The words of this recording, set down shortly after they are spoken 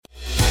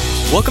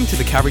Welcome to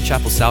the Calvary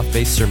Chapel South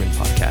Bay Sermon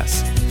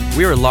Podcast.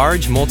 We are a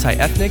large,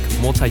 multi-ethnic,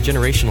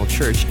 multi-generational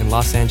church in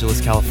Los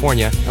Angeles,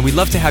 California, and we'd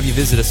love to have you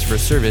visit us for a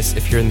service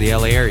if you're in the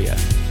LA area.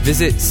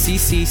 Visit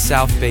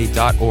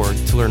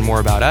ccsouthbay.org to learn more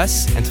about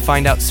us and to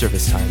find out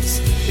service times.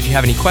 If you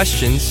have any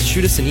questions,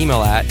 shoot us an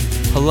email at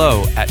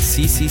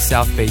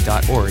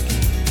hello@ccsouthbay.org.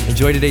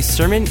 Enjoy today's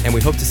sermon, and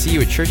we hope to see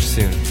you at church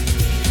soon.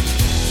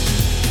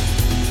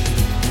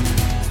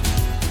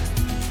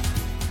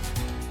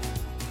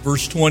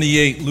 Verse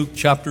 28, Luke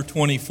chapter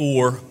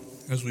 24,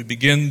 as we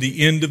begin the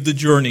end of the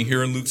journey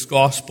here in Luke's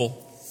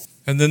gospel.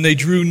 And then they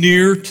drew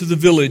near to the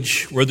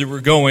village where they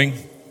were going.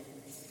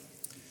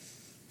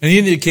 And he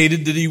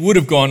indicated that he would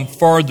have gone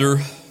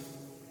farther,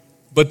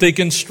 but they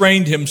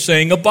constrained him,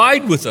 saying,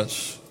 "Abide with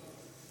us,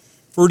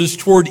 for it is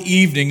toward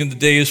evening, and the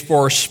day is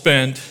far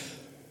spent."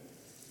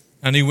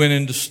 And he went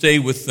in to stay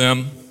with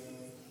them.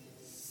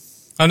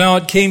 And now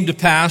it came to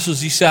pass,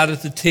 as he sat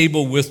at the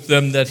table with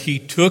them, that he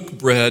took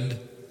bread,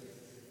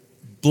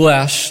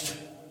 blessed,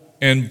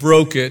 and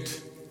broke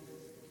it,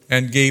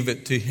 and gave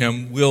it to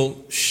him.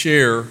 We'll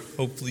share.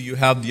 Hopefully you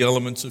have the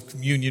elements of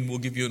communion. We'll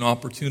give you an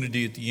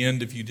opportunity at the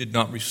end, if you did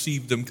not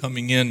receive them,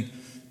 coming in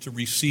to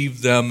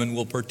receive them, and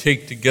we'll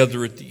partake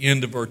together at the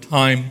end of our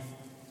time.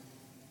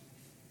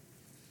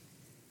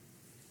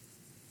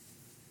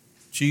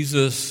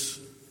 Jesus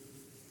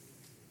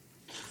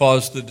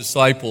caused the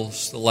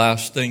disciples, the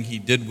last thing he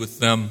did with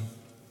them,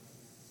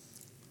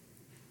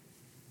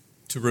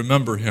 to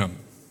remember him.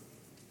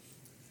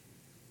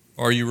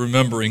 Are you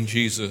remembering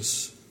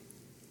Jesus?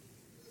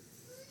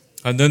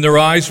 And then their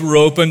eyes were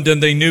opened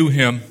and they knew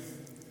him,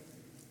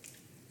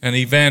 and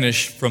he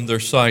vanished from their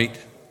sight.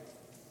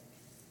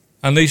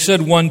 And they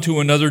said one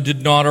to another,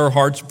 "Did not our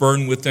hearts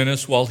burn within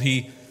us while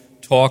he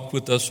talked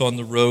with us on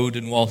the road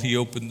and while he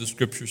opened the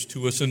scriptures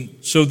to us?" And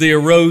so they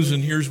arose,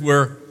 and here's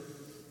where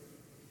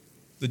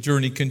the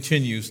journey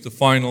continues, the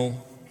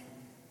final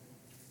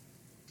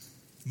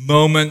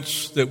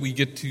moments that we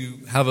get to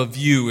have a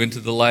view into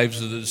the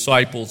lives of the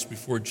disciples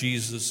before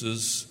Jesus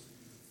is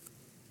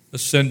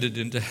ascended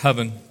into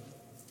heaven.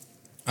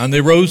 And they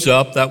rose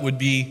up, that would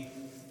be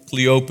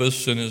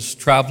Cleopas and his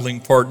traveling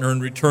partner,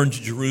 and returned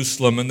to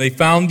Jerusalem. And they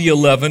found the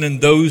 11 and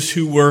those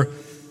who were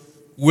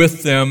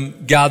with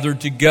them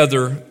gathered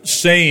together,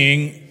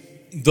 saying,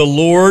 "The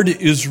Lord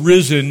is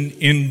risen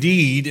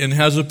indeed and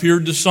has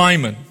appeared to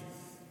Simon."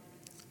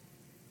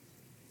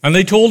 And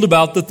they told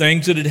about the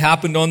things that had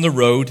happened on the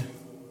road,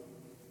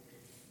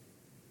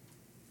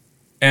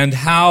 and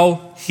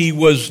how he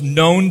was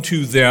known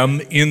to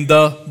them in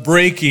the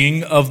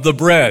breaking of the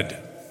bread.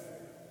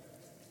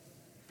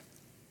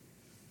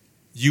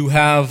 You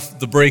have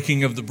the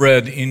breaking of the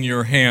bread in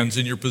your hands,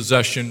 in your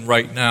possession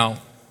right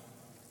now.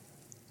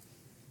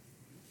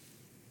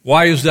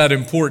 Why is that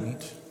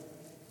important?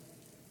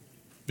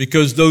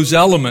 Because those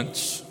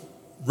elements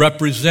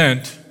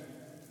represent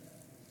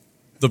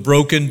the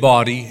broken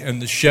body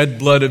and the shed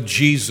blood of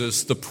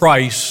Jesus, the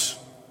price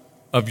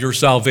of your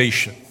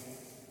salvation.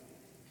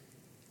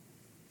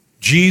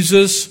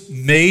 Jesus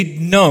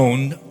made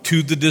known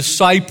to the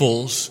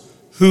disciples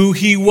who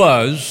he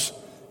was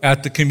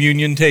at the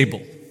communion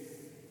table.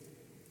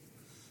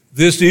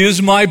 "This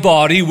is my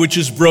body, which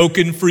is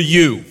broken for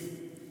you.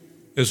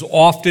 As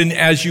often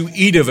as you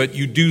eat of it,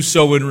 you do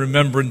so in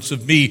remembrance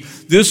of me.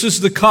 This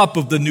is the cup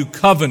of the new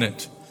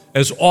covenant.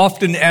 As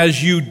often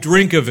as you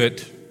drink of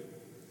it,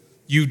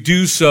 you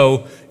do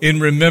so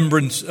in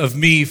remembrance of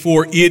me.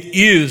 For it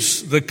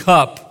is the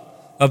cup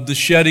of the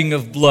shedding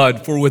of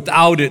blood, for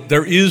without it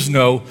there is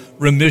no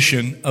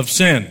remission of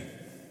sin."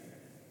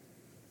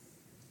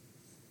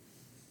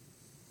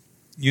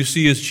 You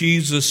see, as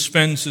Jesus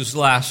spends his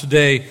last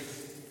day,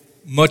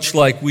 much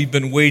like we've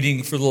been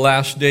waiting for the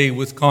last day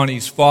with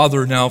Connie's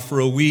father now for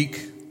a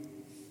week,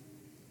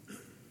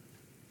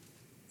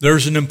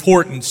 there's an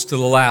importance to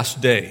the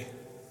last day.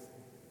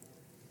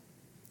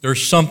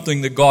 There's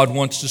something that God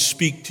wants to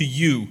speak to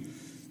you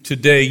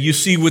today. You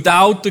see,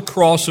 without the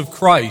cross of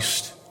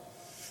Christ,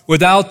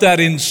 without that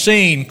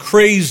insane,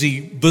 crazy,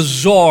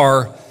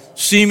 bizarre,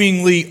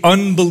 seemingly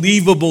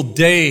unbelievable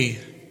day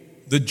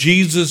that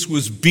Jesus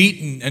was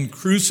beaten and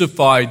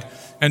crucified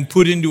and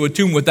put into a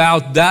tomb,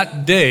 without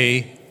that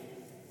day,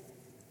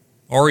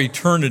 our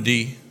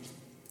eternity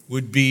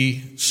would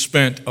be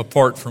spent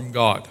apart from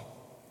God.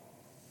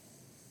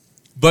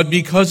 But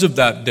because of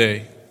that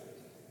day,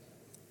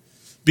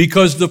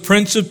 because the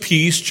Prince of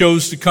Peace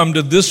chose to come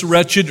to this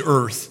wretched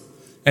earth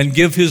and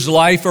give his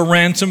life a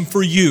ransom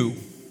for you,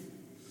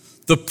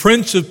 the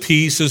Prince of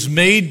Peace has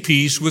made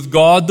peace with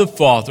God the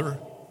Father.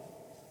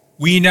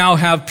 We now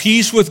have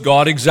peace with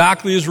God,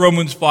 exactly as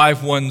Romans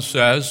 5:1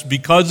 says.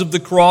 Because of the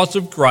cross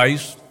of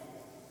Christ,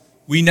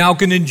 we now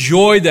can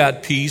enjoy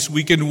that peace.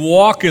 We can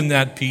walk in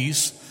that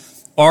peace.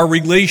 Our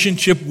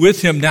relationship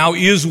with him now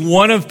is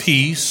one of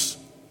peace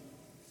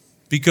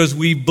because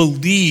we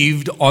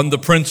believed on the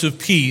Prince of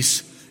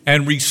Peace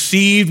and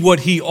received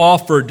what he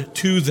offered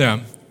to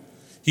them.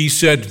 He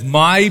said,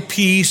 "My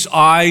peace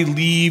I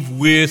leave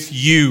with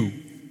you."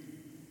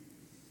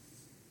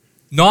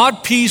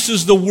 Not peace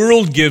as the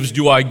world gives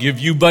do I give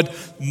you, but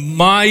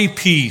my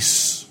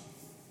peace.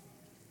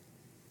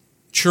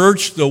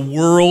 Church, the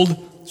world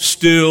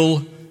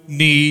still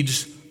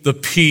needs the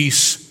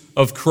peace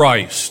of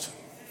Christ.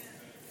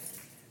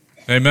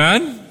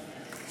 Amen?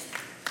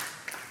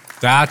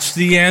 That's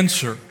the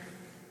answer.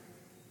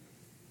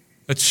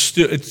 It's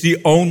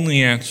the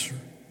only answer.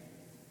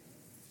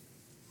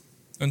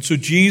 And so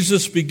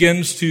Jesus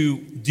begins to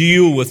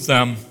deal with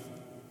them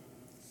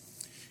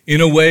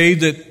in a way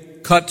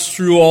that cuts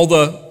through all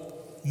the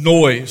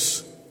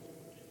noise.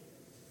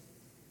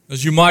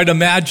 As you might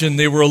imagine,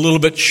 they were a little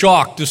bit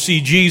shocked to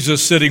see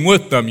Jesus sitting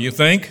with them, you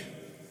think?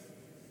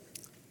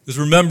 Because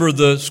remember,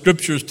 the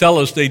scriptures tell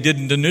us they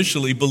didn't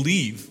initially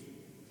believe.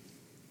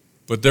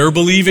 But they're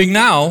believing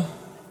now.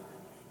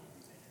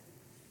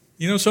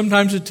 You know,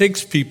 sometimes it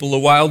takes people a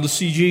while to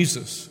see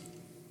Jesus.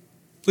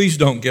 Please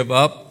don't give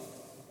up.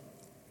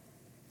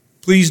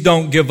 Please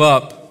don't give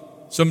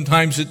up.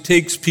 Sometimes it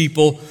takes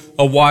people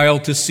a while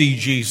to see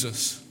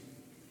Jesus.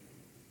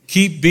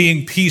 Keep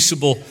being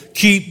peaceable.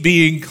 Keep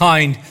being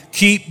kind.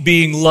 Keep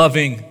being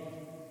loving.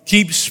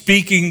 Keep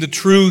speaking the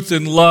truth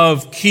in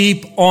love.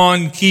 Keep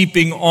on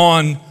keeping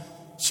on.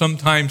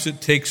 Sometimes it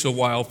takes a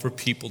while for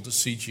people to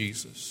see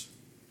Jesus.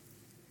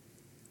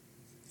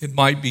 It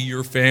might be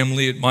your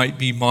family. It might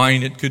be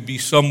mine. It could be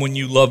someone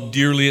you love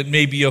dearly. It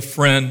may be a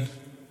friend.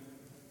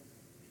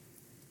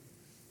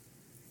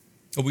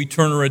 We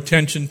turn our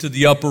attention to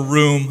the upper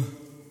room.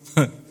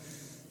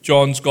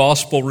 John's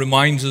gospel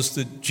reminds us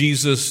that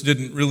Jesus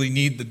didn't really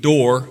need the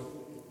door.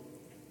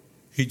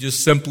 He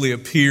just simply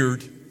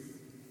appeared.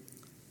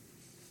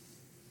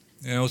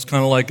 You know, it's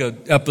kind of like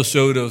an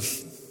episode of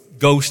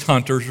Ghost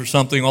Hunters or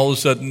something. All of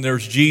a sudden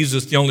there's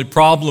Jesus. The only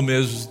problem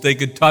is they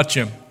could touch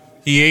him.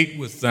 He ate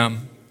with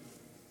them.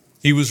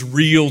 He was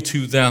real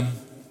to them.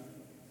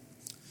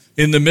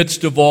 In the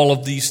midst of all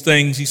of these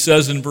things, he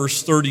says in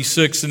verse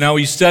 36, and now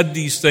he said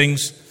these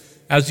things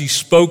as he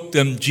spoke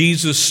them.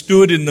 Jesus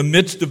stood in the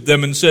midst of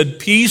them and said,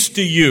 "Peace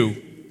to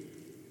you."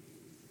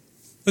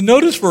 And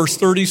notice verse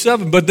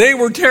 37, but they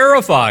were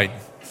terrified,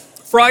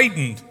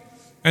 frightened,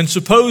 and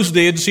supposed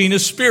they had seen a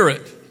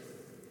spirit.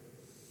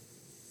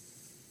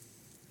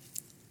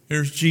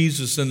 Here's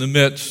Jesus in the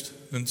midst,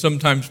 and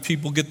sometimes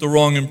people get the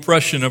wrong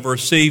impression of our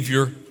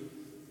Savior.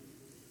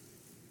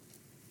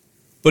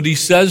 But he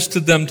says to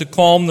them to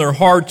calm their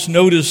hearts.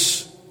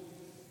 Notice,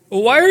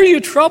 well, why are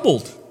you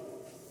troubled?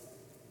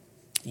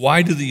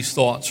 Why do these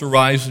thoughts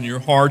arise in your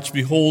hearts?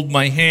 Behold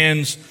my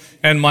hands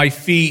and my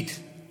feet,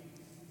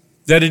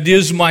 that it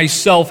is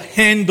myself.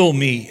 Handle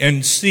me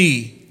and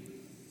see.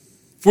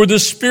 For the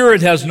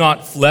spirit has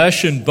not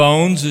flesh and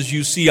bones, as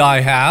you see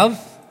I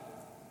have.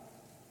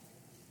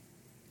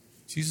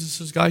 Jesus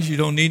says, guys, you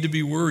don't need to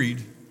be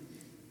worried.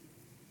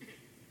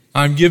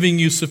 I'm giving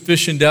you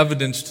sufficient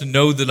evidence to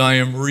know that I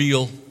am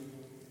real.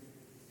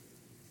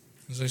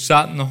 As I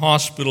sat in the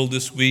hospital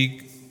this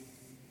week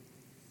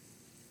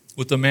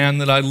with a man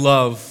that I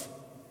love,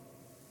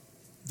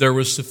 there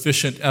was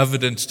sufficient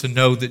evidence to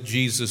know that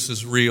Jesus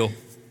is real.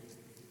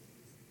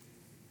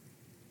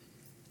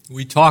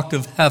 We talked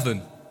of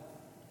heaven.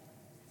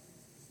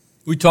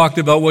 We talked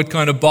about what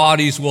kind of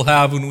bodies we'll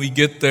have when we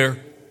get there.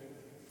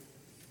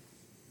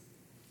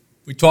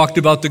 We talked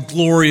about the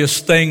glorious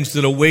things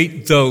that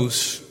await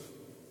those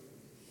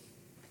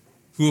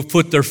who have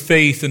put their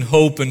faith and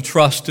hope and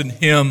trust in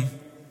Him.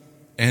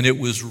 And it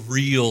was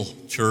real,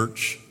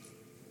 church.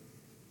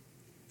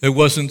 It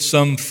wasn't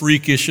some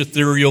freakish,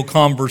 ethereal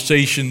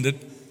conversation that,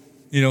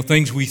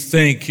 things we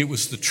think. It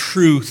was the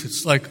truth.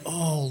 It's like,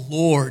 oh,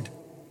 Lord,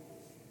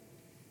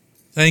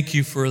 thank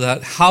you for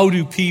that. How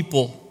do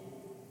people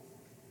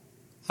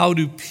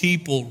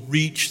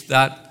reach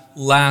that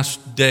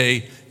last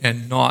day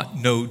and not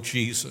know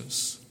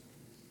Jesus?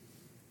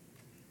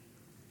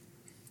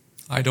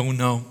 I don't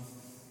know.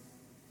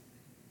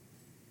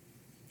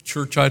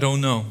 Church, I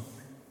don't know.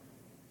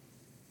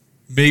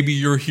 Maybe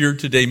you're here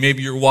today,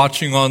 maybe you're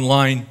watching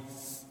online,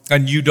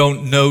 and you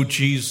don't know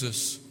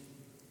Jesus.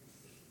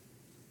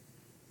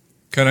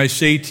 Can I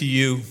say to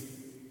you,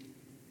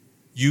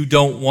 you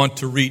don't want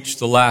to reach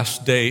the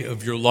last day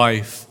of your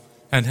life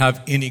and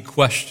have any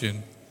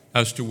question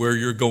as to where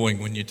you're going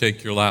when you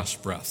take your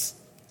last breath.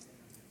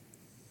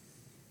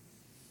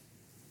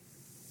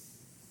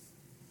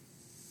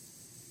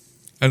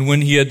 And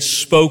when he had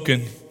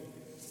spoken,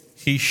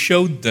 he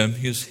showed them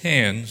his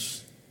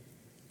hands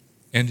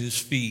and his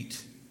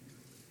feet.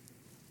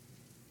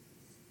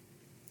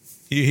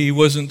 He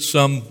wasn't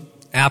some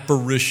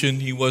apparition.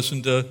 He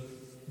wasn't a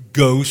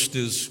ghost,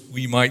 as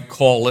we might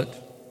call it.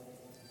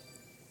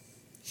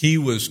 He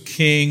was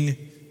King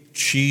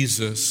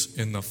Jesus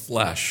in the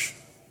flesh.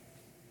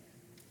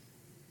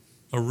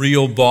 A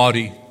real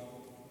body.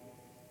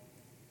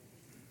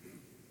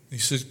 He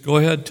says, go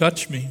ahead,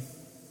 touch me.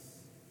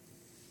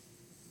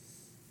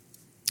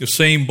 The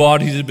same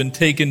body that had been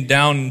taken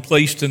down and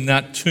placed in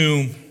that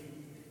tomb.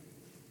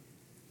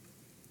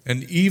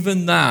 And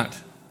even that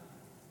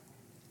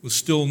was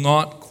still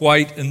not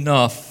quite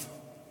enough.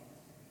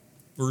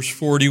 Verse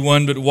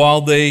 41, but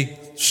while they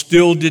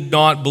still did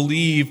not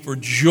believe for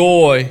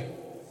joy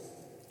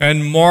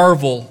and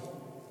marvel.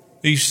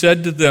 He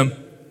said to them,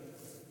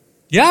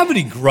 "You have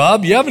any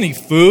grub? You have any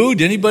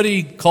food?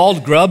 Anybody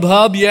called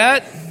Grubhub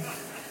yet?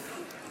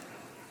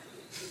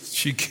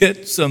 Should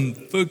get some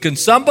food. Can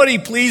somebody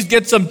please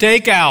get some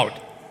takeout?"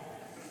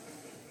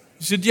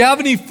 He said, "Do you have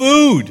any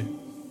food?"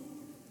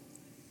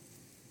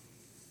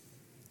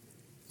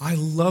 I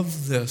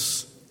love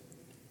this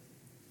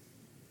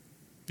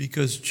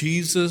because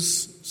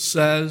Jesus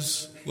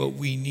says what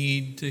we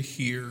need to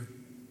hear.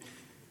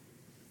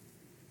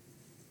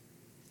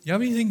 You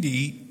have anything to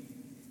eat?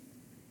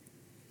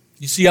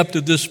 You see, up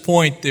to this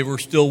point, they were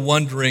still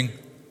wondering,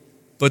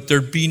 but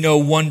there'd be no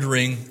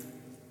wondering.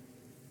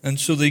 And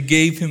so they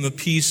gave him a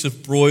piece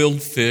of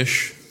broiled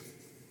fish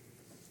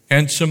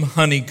and some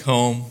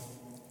honeycomb,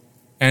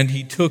 and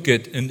he took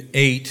it and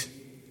ate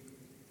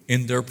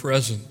in their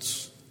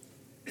presence.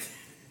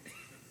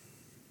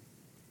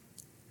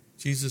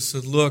 Jesus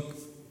said, "Look,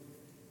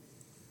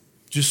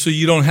 just so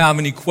you don't have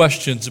any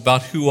questions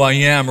about who I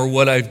am or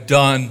what I've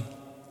done,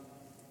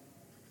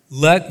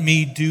 let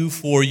me do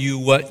for you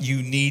what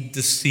you need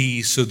to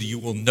see so that you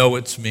will know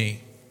it's me."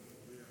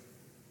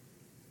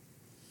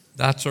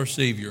 That's our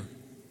Savior.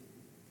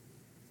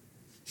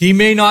 He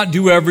may not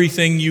do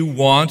everything you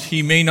want.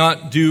 He may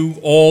not do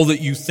all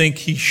that you think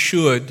he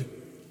should,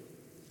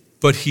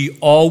 but he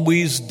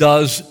always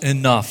does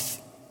enough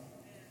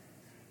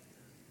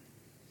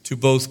to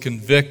both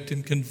convict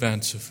and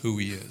convince of who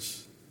he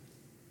is.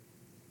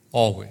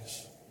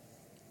 Always.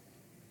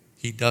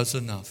 He does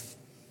enough.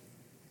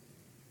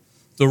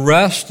 The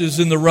rest is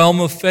in the realm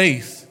of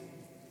faith.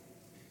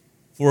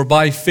 For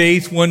by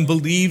faith one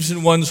believes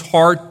in one's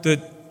heart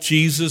that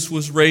Jesus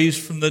was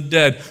raised from the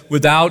dead.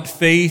 Without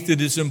faith it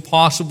is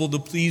impossible to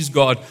please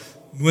God.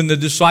 When the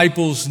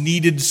disciples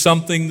needed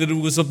something that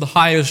was of the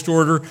highest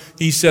order,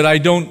 he said, "I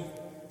don't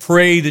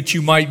pray that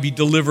you might be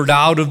delivered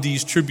out of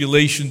these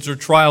tribulations or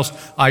trials.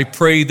 I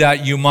pray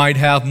that you might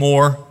have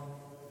more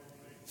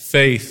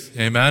faith."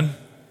 Amen?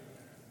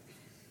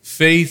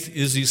 Faith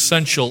is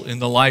essential in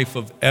the life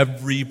of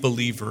every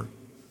believer.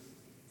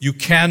 You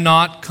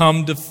cannot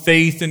come to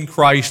faith in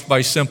Christ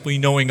by simply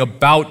knowing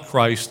about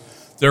Christ.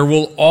 There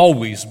will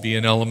always be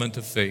an element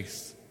of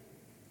faith.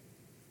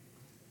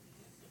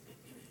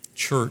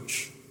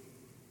 Church.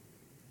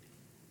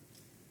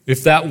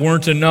 If that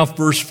weren't enough,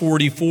 verse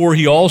 44,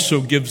 he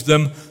also gives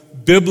them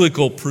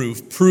biblical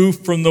proof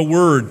from the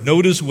Word.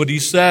 Notice what he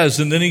says.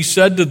 "And then he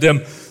said to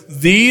them,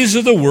 'These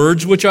are the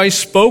words which I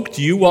spoke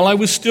to you while I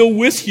was still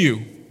with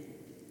you,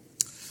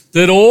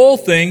 that all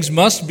things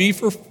must be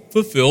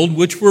fulfilled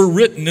which were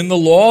written in the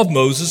law of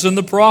Moses and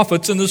the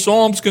prophets and the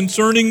Psalms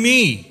concerning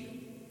me.'"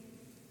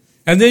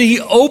 And then he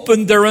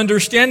opened their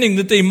understanding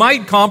that they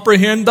might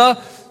comprehend the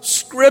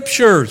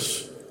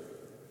Scriptures.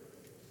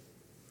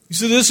 He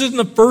said, this isn't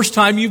the first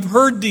time you've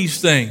heard these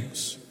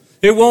things.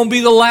 It won't be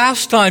the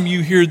last time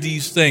you hear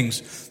these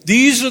things.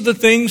 These are the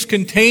things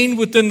contained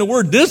within the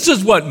Word. This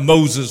is what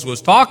Moses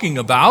was talking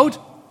about.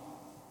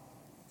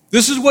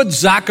 This is what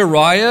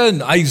Zechariah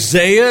and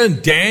Isaiah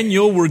and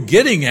Daniel were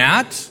getting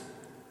at.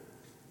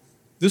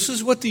 This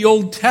is what the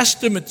Old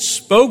Testament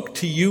spoke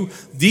to you.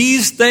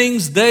 These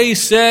things they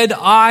said,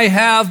 I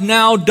have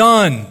now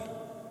done.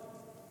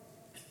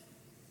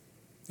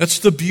 That's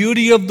the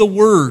beauty of the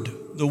Word.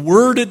 The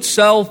Word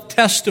itself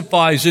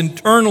testifies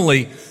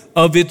internally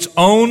of its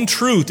own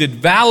truth.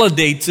 It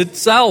validates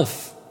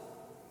itself.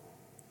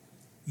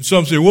 And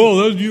some say, well,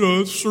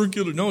 that's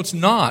circular. No, it's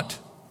not.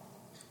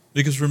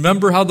 Because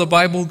remember how the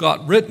Bible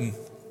got written.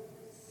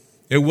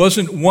 It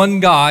wasn't one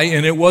guy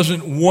and it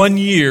wasn't 1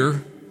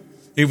 year.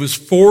 It was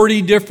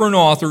 40 different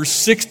authors,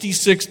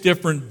 66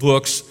 different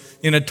books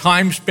in a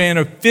time span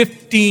of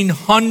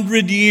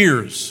 1,500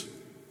 years.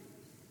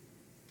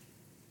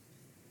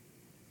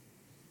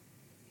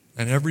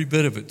 And every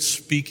bit of it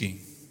speaking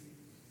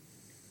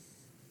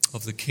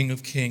of the King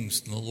of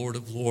Kings and the Lord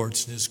of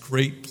Lords and his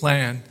great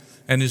plan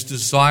and his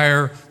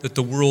desire that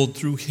the world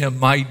through him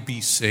might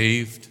be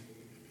saved.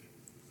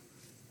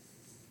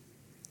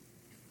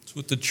 That's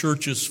what the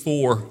church is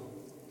for,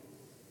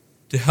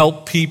 to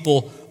help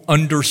people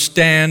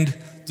understand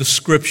the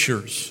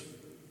Scriptures.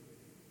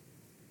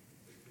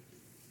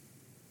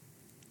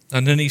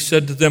 And then he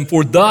said to them,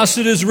 for thus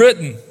it is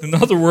written. In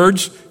other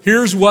words,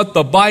 here's what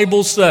the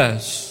Bible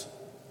says.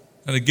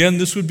 And again,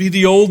 this would be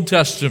the Old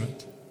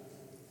Testament.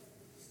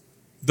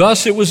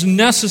 Thus it was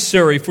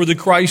necessary for the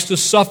Christ to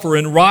suffer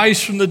and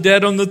rise from the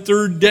dead on the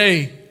third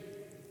day.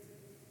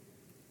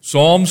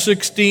 Psalm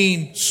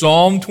 16,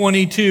 Psalm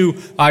 22,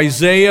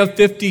 Isaiah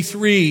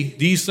 53.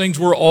 These things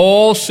were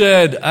all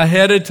said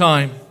ahead of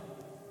time.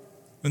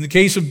 In the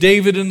case of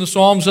David in the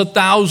Psalms,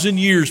 1,000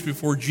 years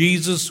before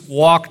Jesus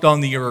walked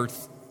on the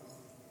earth.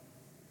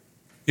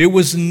 It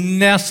was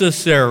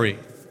necessary.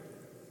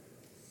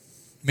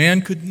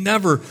 Man could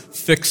never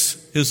fix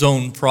his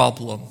own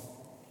problem.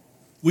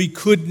 We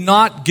could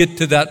not get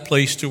to that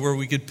place to where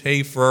we could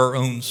pay for our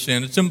own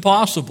sin. It's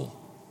impossible.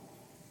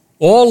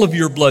 All of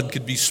your blood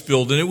could be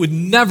spilled and it would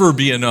never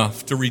be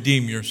enough to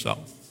redeem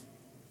yourself.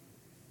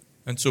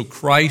 And so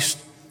Christ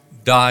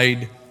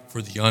died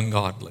for the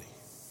ungodly.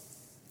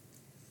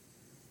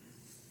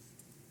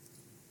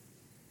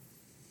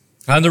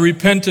 And the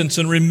repentance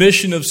and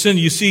remission of sin.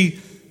 You see,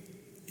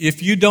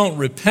 if you don't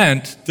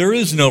repent, there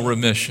is no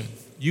remission.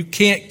 You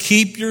can't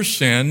keep your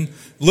sin,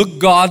 look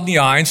God in the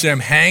eye and say, I'm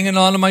hanging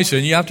on to my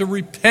sin. You have to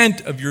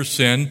repent of your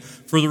sin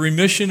for the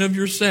remission of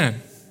your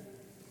sin.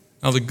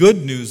 Now, the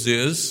good news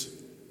is,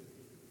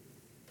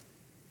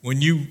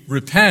 when you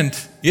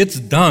repent, it's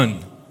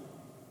done.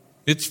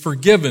 It's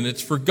forgiven.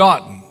 It's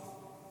forgotten.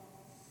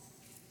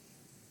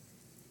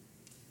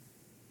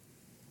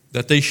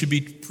 That they should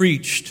be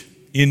preached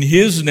in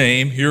His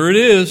name, here it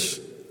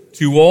is,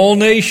 to all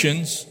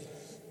nations,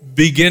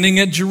 beginning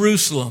at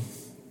Jerusalem.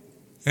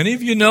 Any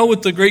of you know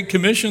what the Great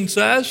Commission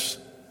says?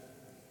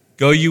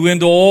 Go you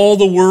into all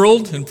the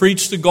world and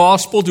preach the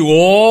gospel to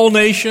all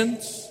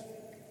nations.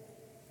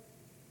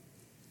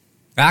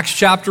 Acts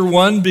chapter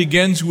 1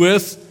 begins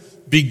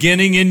with,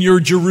 beginning in your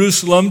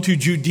Jerusalem to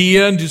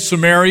Judea and to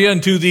Samaria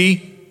and to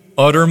the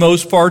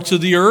uttermost parts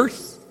of the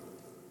earth.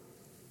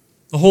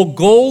 The whole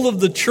goal of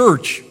the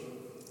church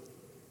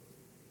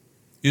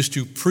is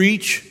to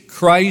preach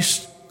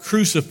Christ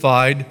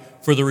crucified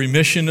for the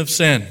remission of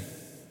sin.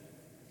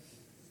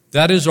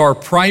 That is our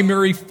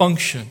primary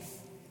function.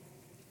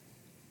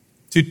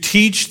 To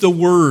teach the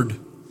Word,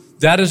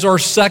 that is our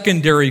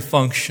secondary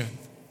function.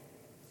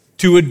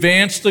 To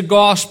advance the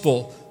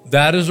gospel,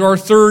 that is our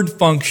third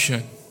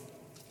function.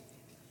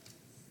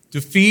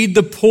 To feed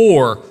the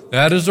poor,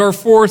 that is our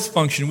fourth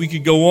function. We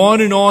could go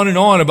on and on and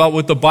on about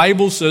what the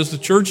Bible says the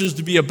church is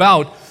to be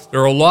about.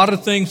 There are a lot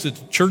of things that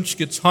the church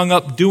gets hung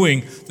up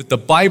doing that the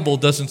Bible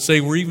doesn't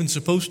say we're even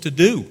supposed to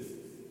do.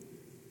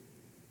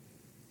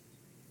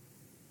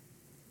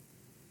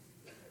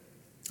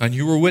 And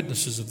you were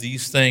witnesses of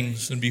these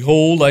things. And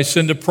behold, I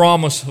send a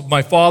promise of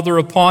my Father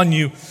upon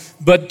you,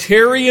 but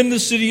tarry in the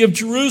city of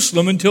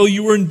Jerusalem until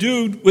you are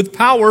endued with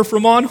power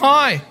from on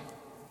high.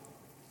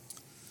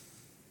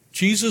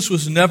 Jesus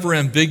was never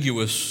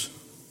ambiguous.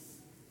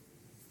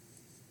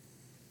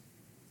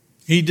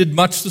 He did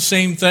much the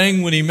same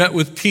thing when he met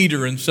with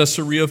Peter in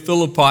Caesarea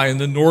Philippi in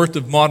the north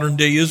of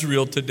modern-day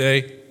Israel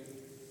today.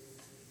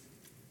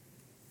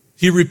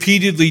 He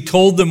repeatedly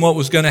told them what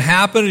was going to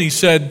happen, and he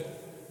said,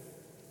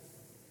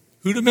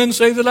 who do men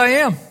say that I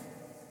am?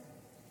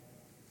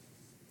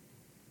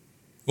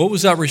 What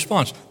was that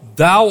response?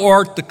 Thou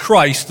art the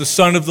Christ, the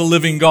Son of the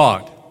living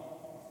God.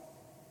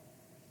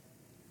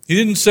 He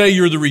didn't say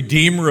you're the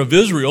Redeemer of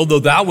Israel, though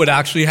that would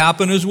actually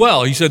happen as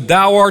well. He said,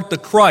 thou art the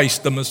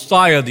Christ, the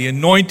Messiah, the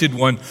anointed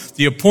one,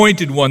 the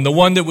appointed one, the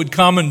one that would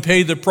come and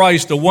pay the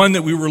price, the one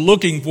that we were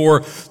looking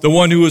for, the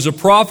one who is a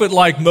prophet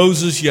like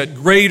Moses, yet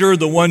greater,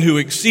 the one who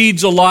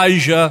exceeds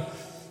Elijah.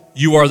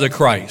 You are the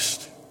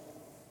Christ.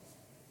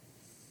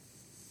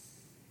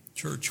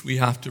 Church, we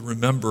have to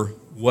remember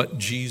what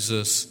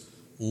Jesus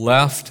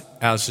left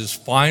as his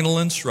final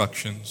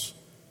instructions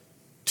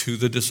to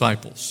the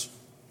disciples.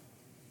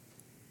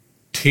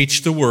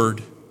 Teach the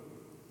word,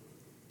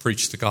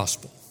 preach the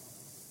gospel.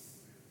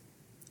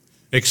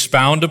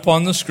 Expound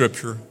upon the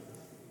scripture,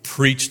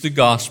 preach the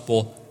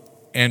gospel,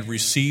 and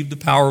receive the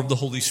power of the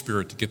Holy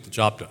Spirit to get the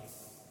job done.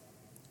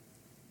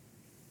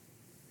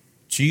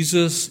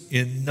 Jesus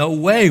in no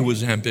way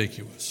was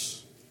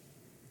ambiguous.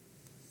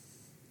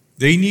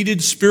 They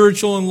needed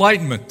spiritual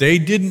enlightenment. They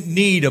didn't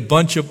need a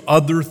bunch of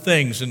other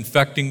things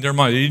infecting their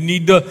mind. They didn't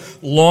need to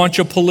launch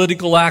a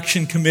political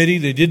action committee.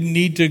 They didn't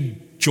need to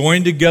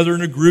join together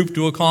in a group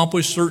to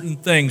accomplish certain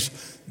things.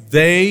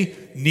 They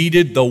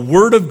needed the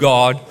Word of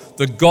God,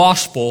 the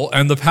gospel,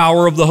 and the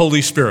power of the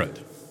Holy Spirit.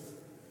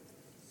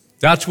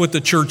 That's what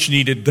the church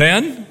needed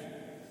then,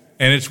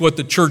 and it's what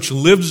the church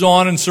lives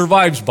on and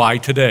survives by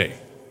today.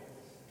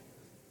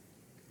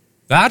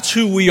 That's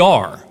who we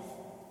are.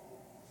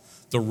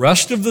 The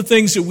rest of the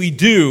things that we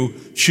do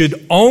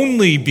should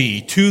only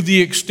be to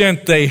the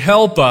extent they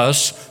help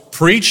us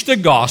preach the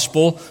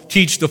gospel,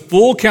 teach the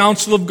full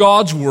counsel of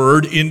God's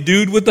word,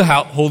 endued with the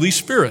Holy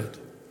Spirit.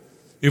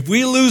 If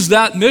we lose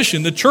that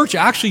mission, the church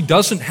actually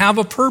doesn't have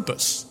a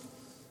purpose.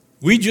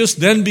 We just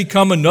then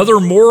become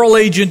another moral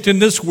agent in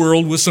this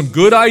world with some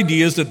good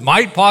ideas that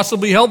might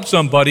possibly help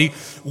somebody.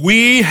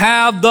 We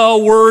have the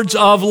words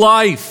of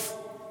life.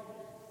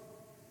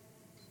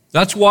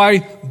 That's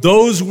why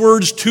those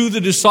words to the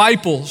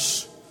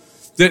disciples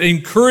that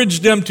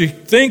encouraged them to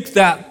think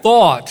that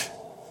thought,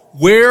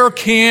 where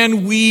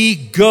can we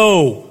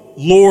go?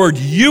 Lord,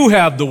 you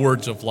have the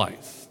words of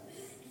life.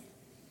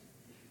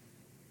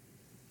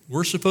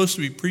 We're supposed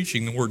to be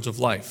preaching the words of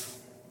life.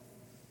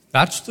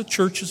 That's the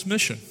church's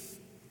mission.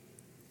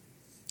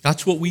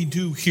 That's what we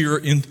do here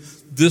in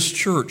this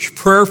church.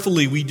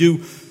 Prayerfully, we do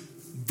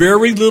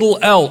very little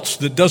else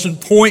that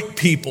doesn't point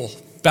people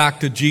back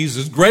to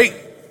Jesus. Great.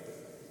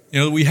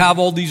 We have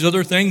all these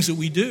other things that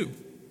we do,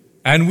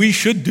 and we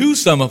should do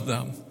some of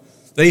them.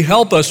 They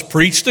help us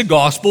preach the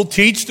gospel,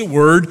 teach the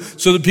word,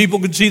 so that people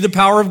can see the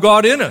power of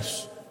God in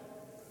us.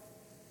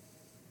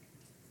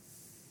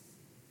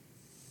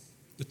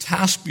 The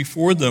task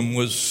before them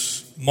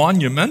was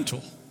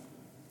monumental.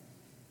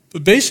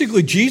 But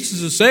basically,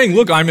 Jesus is saying,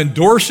 look, I'm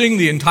endorsing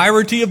the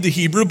entirety of the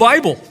Hebrew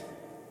Bible.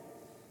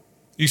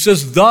 He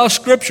says, the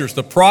scriptures,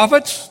 the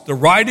prophets, the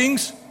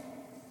writings,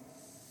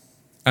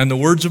 and the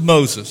words of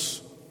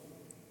Moses.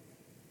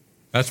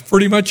 That's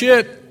pretty much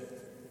it.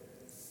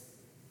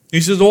 He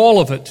says all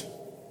of it.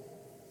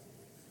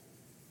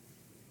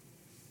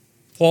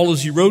 Paul,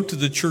 as he wrote to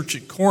the church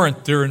at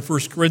Corinth there in 1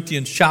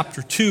 Corinthians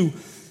chapter 2,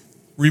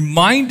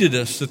 reminded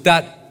us that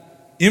that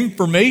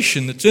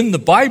information that's in the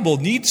Bible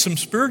needs some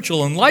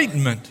spiritual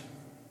enlightenment.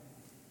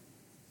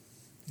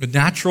 The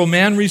natural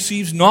man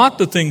receives not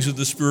the things of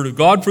the Spirit of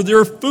God, for they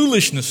are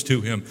foolishness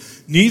to him.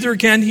 Neither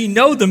can he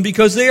know them,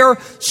 because they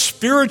are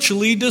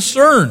spiritually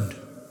discerned.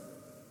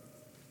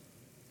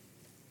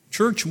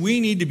 Church, we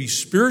need to be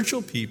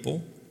spiritual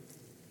people,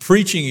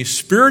 preaching a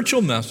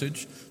spiritual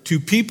message to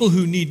people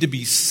who need to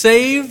be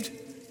saved,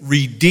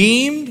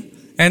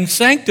 redeemed, and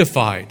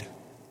sanctified.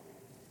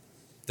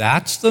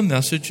 That's the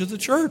message of the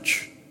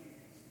church.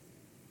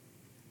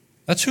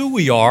 That's who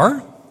we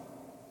are.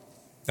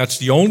 That's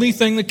the only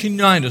thing that can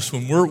unite us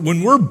when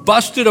we're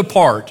busted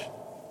apart.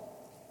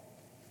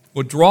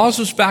 What draws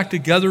us back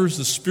together is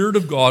the Spirit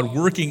of God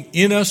working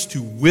in us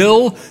to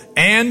will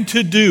and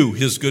to do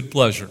His good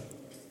pleasure.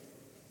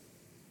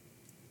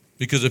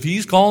 Because if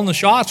He's calling the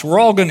shots, we're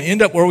all going to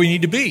end up where we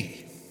need to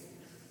be.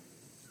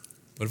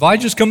 But if I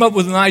just come up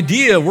with an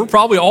idea, we're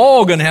probably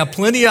all going to have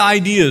plenty of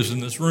ideas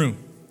in this room.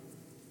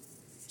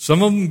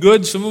 Some of them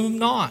good, some of them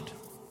not.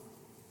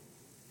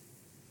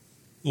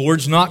 The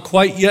Lord's not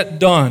quite yet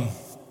done.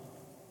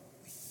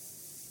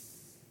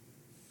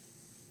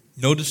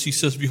 Notice He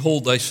says,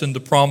 behold, I send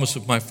the promise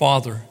of my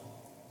Father.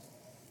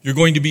 You're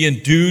going to be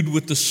endued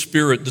with the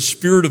Spirit. The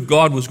Spirit of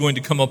God was going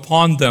to come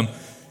upon them.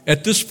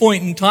 At this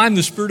point in time,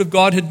 the Spirit of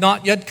God had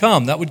not yet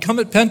come. That would come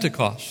at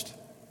Pentecost.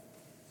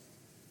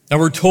 Now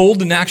we're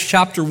told in Acts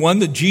chapter 1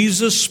 that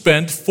Jesus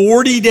spent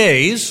 40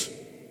 days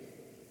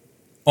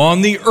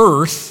on the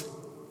earth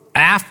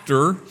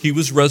after He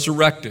was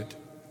resurrected.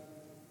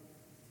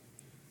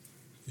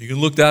 You can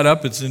look that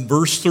up. It's in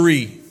verse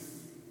 3.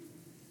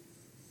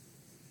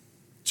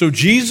 So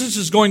Jesus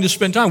is going to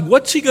spend time.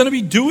 What's He going to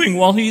be doing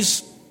while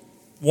He's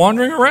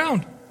wandering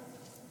around?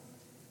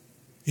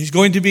 He's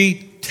going to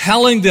be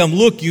telling them,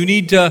 look, you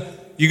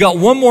got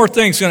one more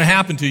thing that's going to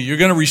happen to you. You're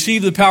going to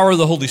receive the power of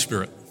the Holy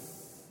Spirit.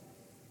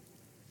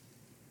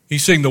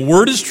 He's saying the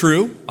word is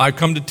true. I've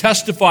come to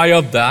testify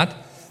of that.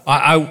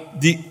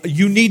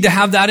 You need to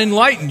have that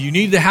enlightened. You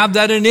need to have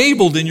that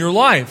enabled in your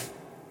life.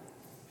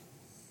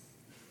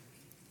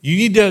 You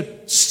need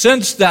to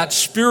sense that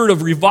spirit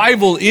of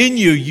revival in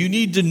you. You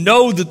need to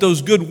know that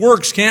those good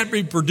works can't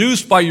be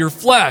produced by your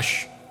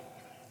flesh.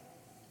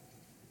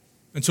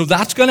 And so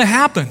that's going to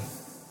happen.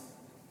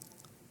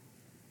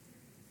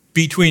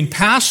 Between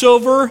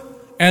Passover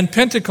and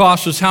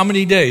Pentecost is how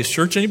many days?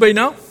 Church, anybody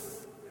know?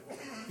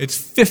 It's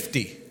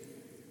 50.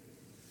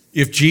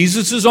 If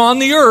Jesus is on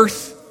the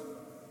earth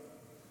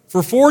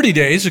for 40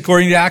 days,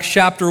 according to Acts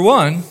chapter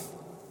 1,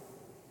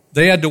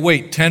 they had to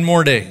wait 10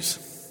 more days.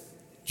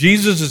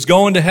 Jesus is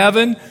going to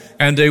heaven,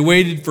 and they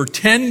waited for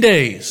 10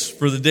 days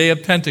for the day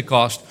of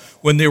Pentecost,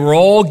 when they were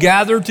all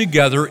gathered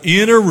together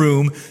in a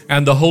room,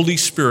 and the Holy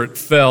Spirit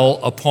fell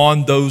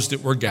upon those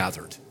that were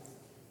gathered.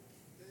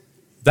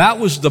 That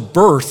was the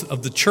birth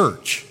of the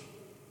church.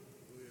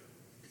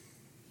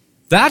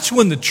 That's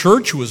when the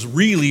church was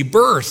really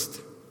birthed.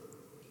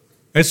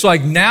 It's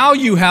like now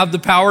you have the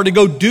power to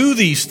go do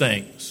these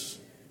things.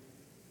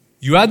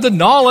 You had the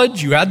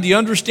knowledge, you had the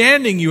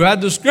understanding, you had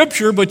the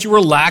scripture, but you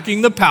were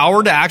lacking the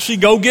power to actually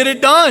go get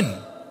it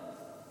done.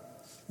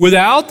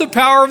 Without the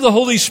power of the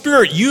Holy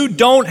Spirit, you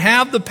don't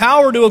have the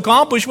power to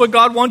accomplish what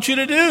God wants you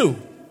to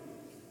do.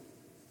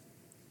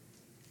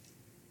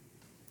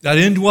 That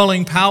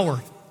indwelling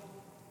power,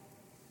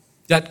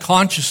 that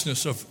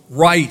consciousness of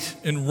right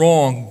and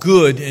wrong,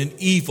 good and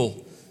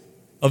evil,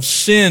 of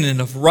sin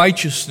and of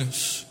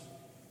righteousness,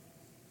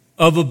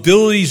 of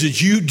abilities that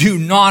you do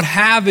not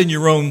have in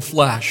your own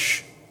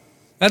flesh.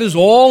 That is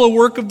all a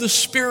work of the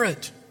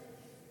Spirit.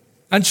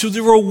 And so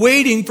they were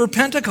waiting for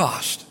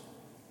Pentecost.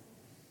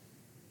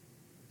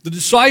 The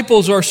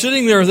disciples are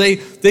sitting there.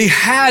 They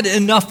had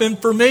enough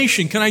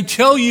information. Can I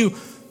tell you,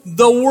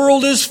 the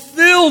world is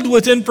filled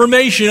with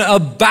information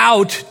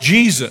about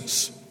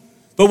Jesus.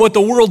 But what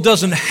the world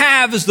doesn't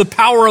have is the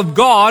power of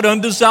God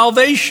unto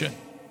salvation.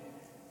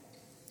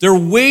 They're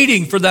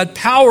waiting for that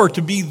power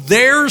to be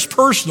theirs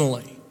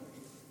personally.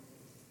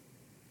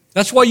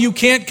 That's why you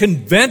can't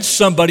convince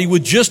somebody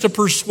with just a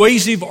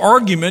persuasive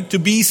argument to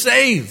be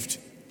saved.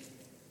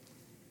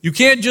 You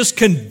can't just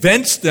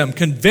convince them.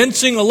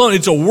 Convincing alone.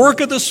 It's a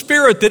work of the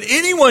Spirit that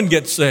anyone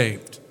gets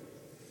saved.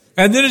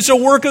 And then it's a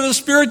work of the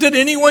Spirit that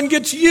anyone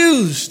gets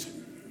used.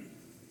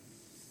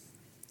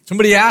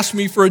 Somebody asked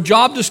me for a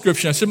job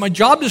description. I said, my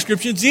job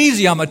description's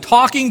easy. I'm a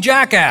talking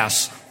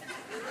jackass.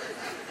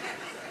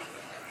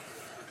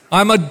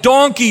 I'm a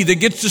donkey that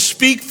gets to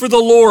speak for the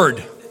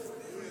Lord.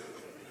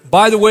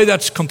 By the way,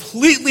 that's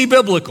completely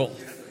biblical.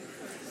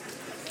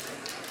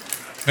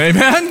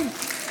 Amen?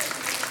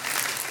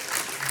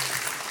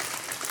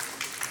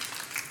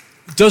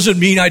 doesn't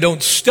mean I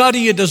don't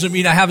study. It doesn't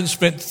mean I haven't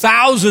spent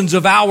thousands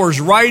of hours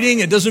writing.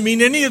 It doesn't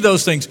mean any of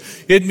those things.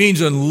 It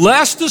means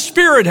unless the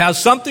Spirit has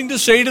something to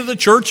say to the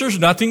church, there's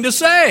nothing to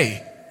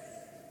say.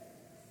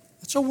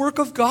 It's a work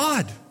of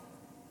God.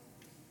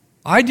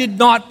 I did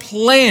not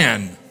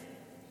plan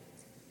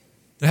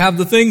to have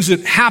the things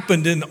that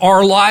happened in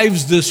our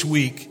lives this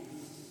week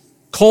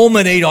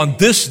culminate on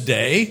this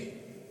day.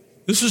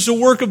 This is the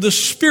work of the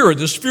Spirit.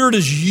 The Spirit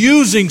is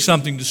using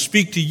something to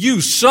speak to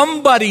you.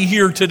 Somebody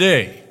here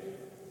today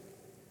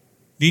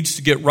needs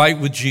to get right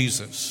with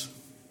Jesus.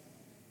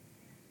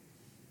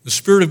 The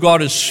Spirit of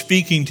God is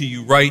speaking to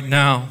you right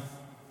now.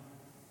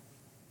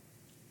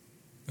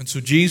 And so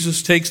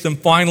Jesus takes them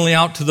finally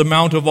out to the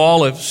Mount of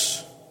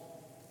Olives.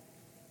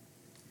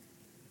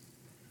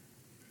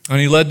 And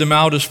he led them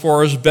out as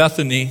far as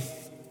Bethany.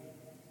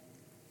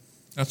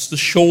 That's the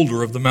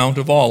shoulder of the Mount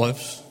of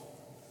Olives.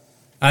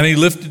 And he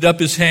lifted up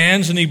his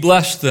hands and he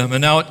blessed them.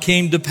 And now it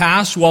came to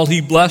pass while he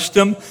blessed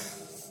them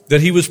that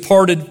he was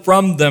parted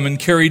from them and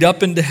carried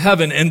up into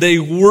heaven. And they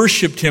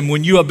worshiped him.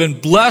 When you have been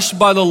blessed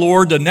by the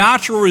Lord, the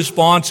natural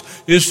response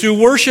is to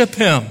worship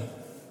him.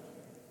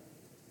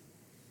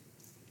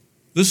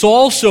 This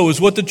also is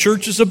what the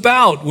church is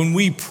about. When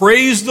we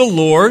praise the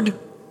Lord,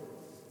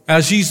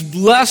 as he's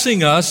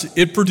blessing us,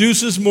 it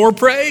produces more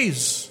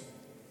praise.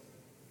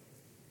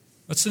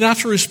 That's the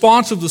natural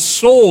response of the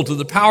soul to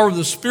the power of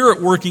the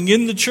Spirit working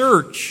in the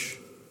church.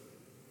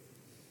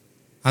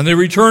 And they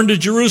returned to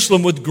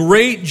Jerusalem with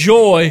great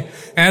joy,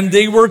 and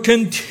they were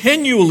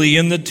continually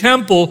in the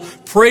temple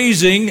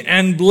praising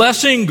and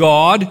blessing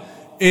God.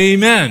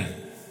 Amen.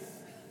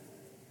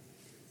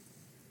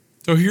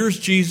 So here's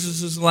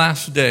Jesus'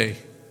 last day.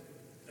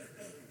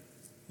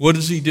 What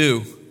does he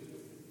do?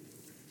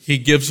 He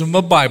gives them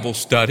a Bible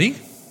study.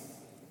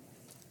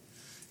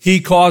 He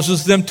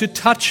causes them to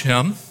touch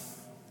him.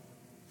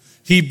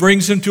 He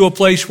brings them to a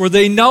place where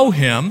they know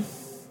him.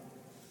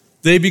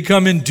 They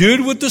become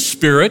endued with the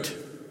Spirit.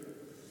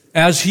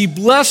 As he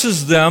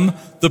blesses them,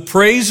 the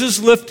praise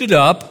is lifted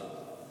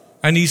up.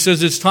 And he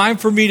says, it's time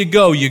for me to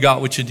go. You got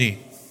what you need.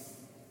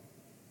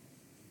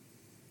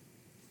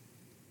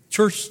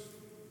 Church,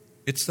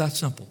 it's that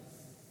simple.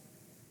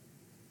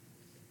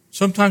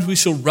 Sometimes we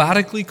so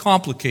radically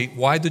complicate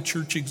why the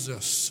church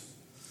exists.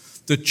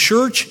 The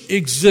church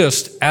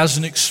exists as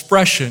an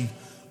expression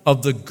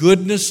of the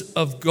goodness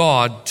of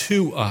God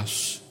to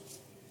us.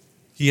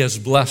 He has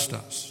blessed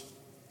us.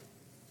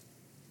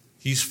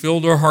 He's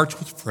filled our hearts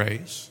with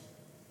praise.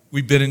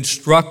 We've been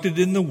instructed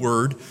in the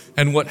Word,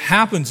 and what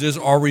happens is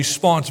our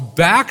response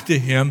back to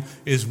him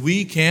is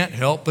we can't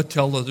help but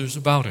tell others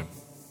about him.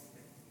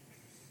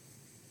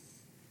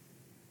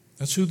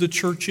 That's who the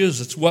church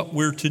is. It's what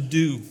we're to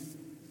do.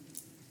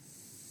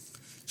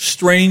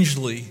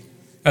 Strangely,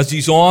 as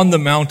he's on the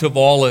Mount of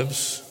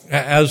Olives,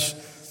 as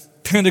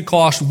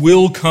Pentecost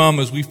will come,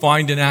 as we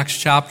find in Acts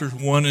chapters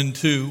 1 and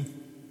 2,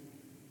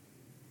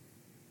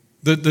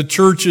 the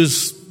church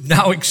is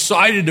now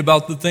excited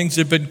about the things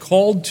they've been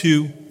called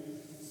to.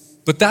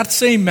 But that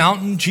same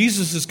mountain,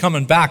 Jesus is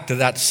coming back to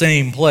that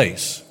same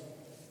place.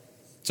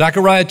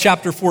 Zechariah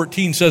chapter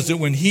 14 says that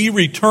when he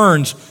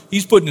returns,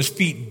 he's putting his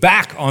feet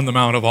back on the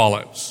Mount of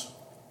Olives.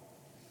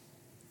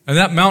 And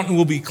that mountain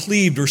will be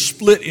cleaved or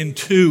split in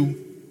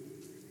two.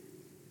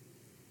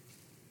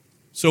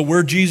 So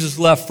where Jesus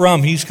left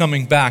from, he's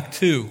coming back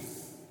too.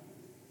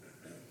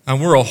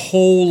 And we're a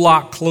whole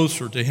lot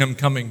closer to him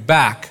coming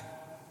back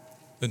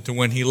than to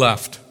when he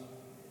left.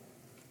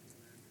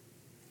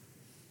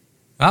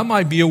 That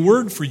might be a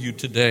word for you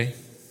today.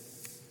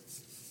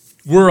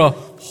 We're a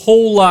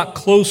whole lot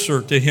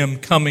closer to him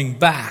coming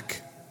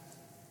back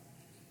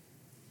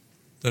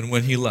than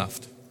when he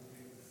left.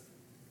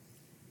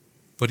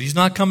 But he's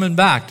not coming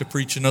back to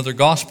preach another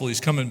gospel.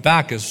 He's coming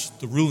back as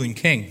the ruling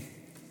king.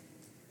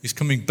 He's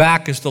coming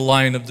back as the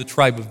Lion of the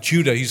tribe of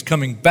Judah. He's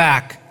coming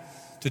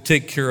back to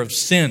take care of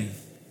sin,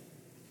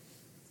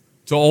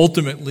 to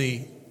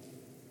ultimately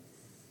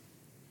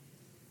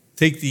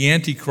take the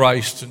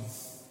Antichrist and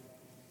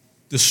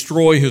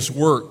destroy his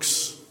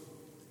works.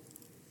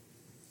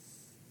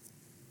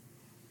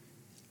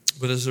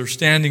 But as they're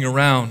standing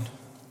around,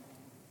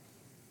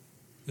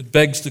 it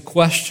begs the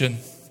question,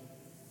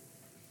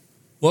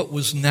 what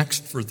was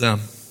next for them?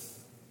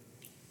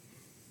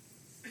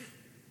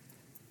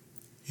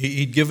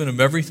 He'd given them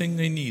everything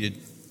they needed.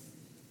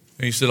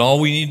 And he said,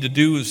 all we need to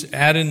do is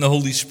add in the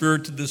Holy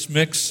Spirit to this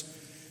mix,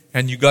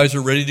 and you guys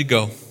are ready to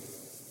go.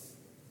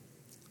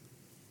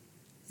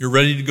 You're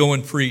ready to go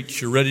and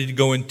preach. You're ready to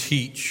go and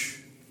teach.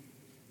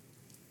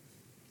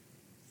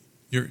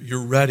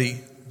 You're ready.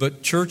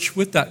 But church,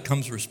 with that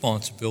comes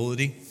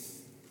responsibility.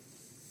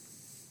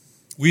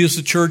 We as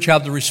the church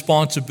have the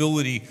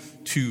responsibility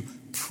to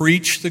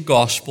preach the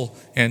gospel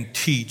and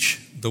teach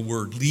the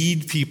word.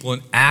 Lead people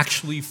in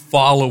actually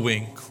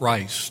following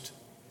Christ.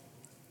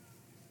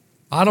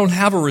 I don't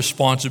have a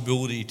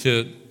responsibility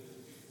to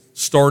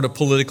start a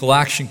political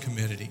action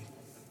committee.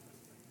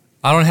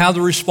 I don't have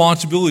the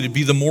responsibility to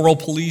be the moral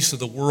police of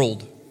the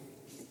world.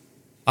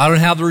 I don't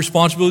have the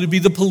responsibility to be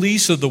the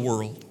police of the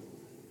world.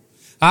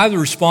 I have the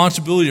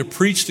responsibility to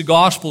preach the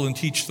gospel and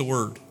teach the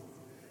word.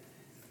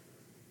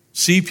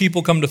 See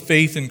people come to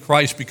faith in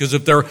Christ, because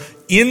if their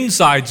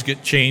insides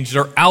get changed,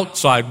 their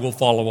outside will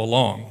follow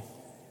along.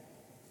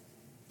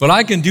 But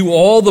I can do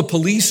all the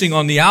policing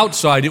on the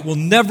outside. It will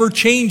never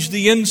change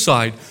the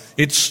inside.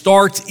 It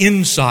starts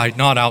inside,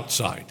 not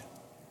outside.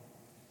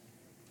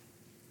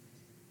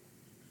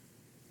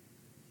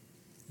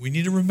 We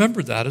need to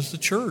remember that as the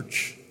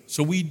church,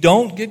 so we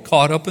don't get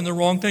caught up in the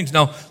wrong things.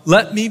 Now,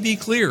 let me be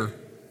clear.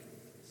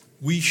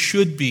 We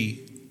should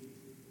be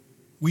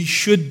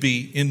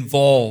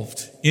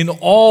involved in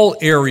all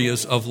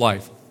areas of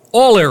life.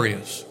 All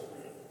areas.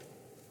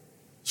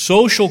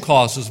 Social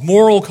causes,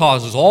 moral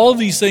causes, all of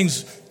these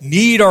things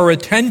need our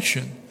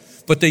attention.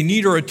 But they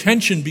need our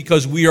attention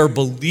because we are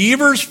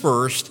believers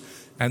first,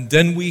 and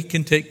then we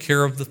can take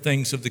care of the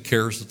things of the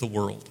cares of the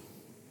world.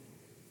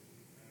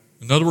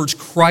 In other words,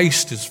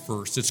 Christ is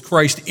first. It's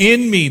Christ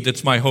in me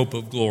that's my hope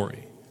of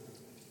glory.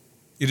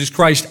 It is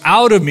Christ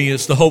out of me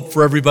as the hope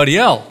for everybody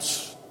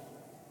else.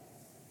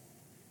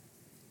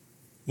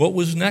 What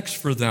was next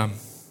for them?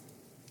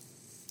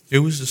 It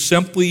was to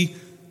simply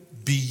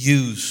be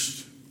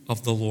used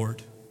of the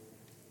Lord.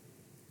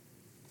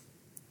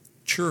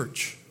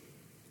 Church.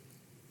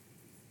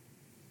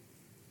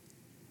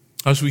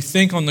 As we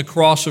think on the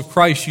cross of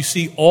Christ, you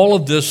see all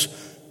of this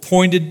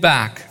pointed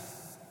back.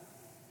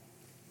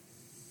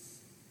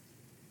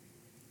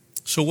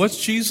 So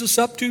what's Jesus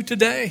up to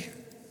today?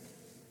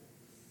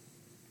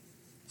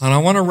 And I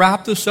want to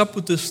wrap this up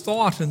with this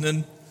thought, and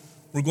then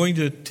we're going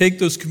to take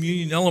those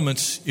communion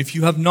elements. If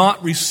you have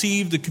not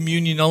received the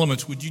communion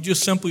elements, would you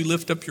just simply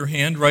lift up your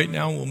hand right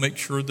now, and we'll make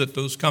sure that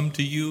those come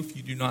to you if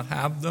you do not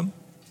have them.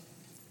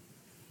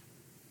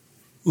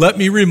 Let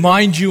me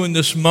remind you in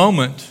this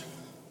moment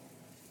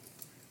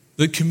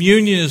that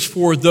communion is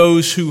for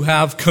those who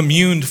have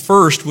communed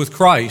first with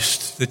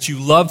Christ, that you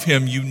love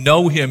Him, you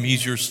know Him,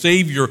 He's your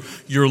Savior,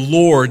 your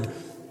Lord.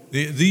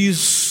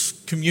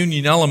 These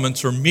communion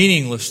elements are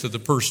meaningless to the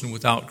person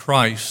without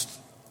Christ.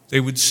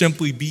 They would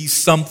simply be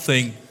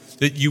something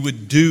that you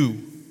would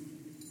do.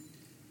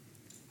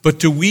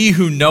 But to we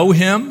who know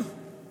Him,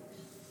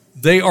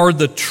 they are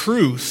the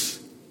truth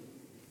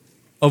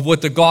of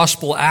what the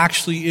gospel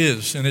actually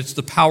is, and it's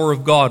the power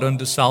of God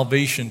unto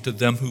salvation to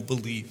them who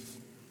believe.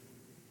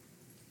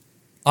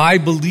 I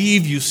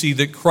believe, you see,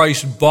 that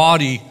Christ's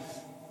body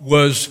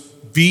was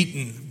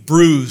beaten,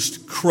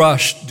 bruised,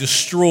 crushed,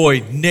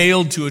 destroyed,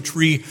 nailed to a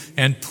tree,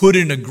 and put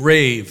in a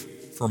grave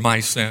for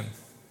my sin.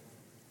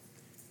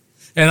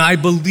 And I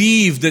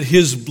believe that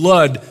His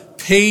blood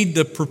paid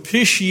the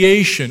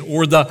propitiation,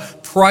 or the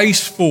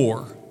price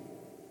for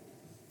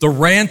the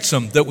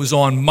ransom that was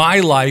on my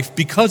life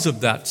because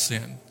of that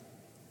sin.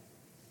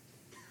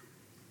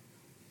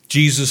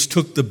 Jesus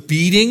took the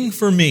beating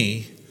for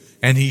me,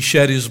 and He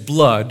shed His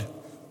blood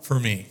for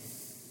me.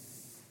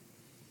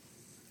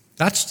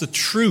 That's the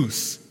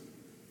truth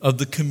of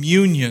the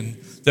communion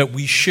that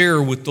we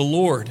share with the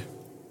Lord.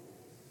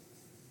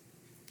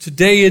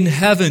 Today in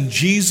heaven,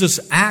 Jesus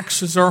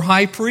acts as our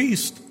high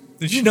priest.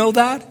 Did you know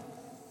that?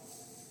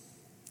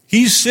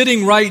 He's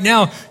sitting right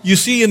now. You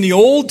see, in the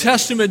Old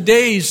Testament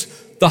days,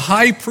 the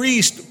high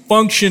priest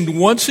functioned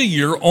once a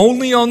year,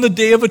 only on the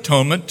Day of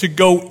Atonement, to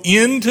go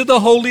into the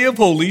Holy of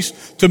Holies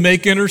to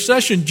make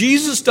intercession.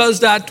 Jesus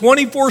does that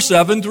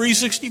 24/7,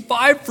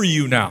 365 for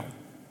you now.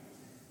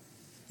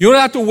 You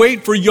don't have to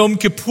wait for Yom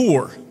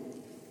Kippur.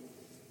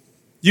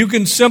 You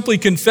can simply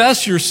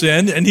confess your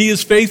sin, and He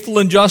is faithful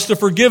and just to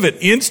forgive it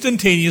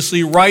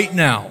instantaneously right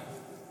now.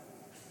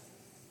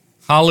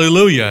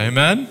 Hallelujah,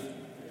 amen?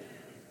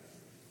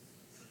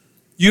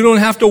 You don't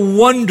have to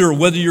wonder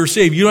whether you're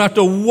saved. You don't have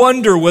to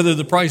wonder whether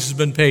the price has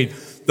been paid.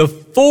 The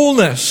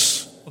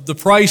fullness of the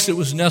price that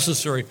was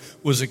necessary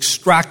was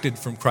extracted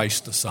from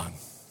Christ the Son.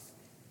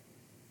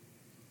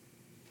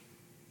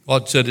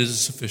 God said it is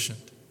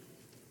sufficient.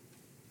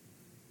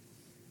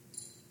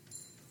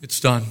 It's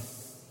done.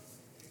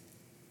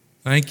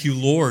 Thank you,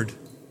 Lord.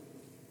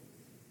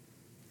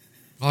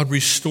 God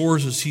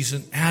restores us. He's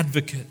an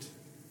advocate.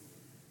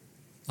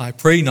 I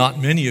pray not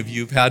many of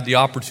you have had the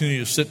opportunity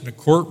to sit in a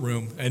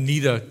courtroom and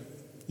need a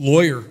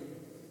lawyer.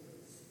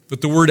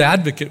 But the word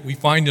advocate we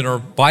find in our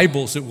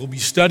Bibles that we'll be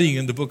studying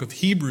in the book of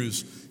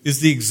Hebrews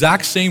is the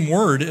exact same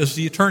word as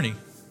the attorney.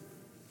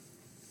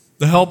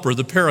 The helper,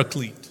 the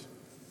paraclete,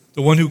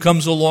 the one who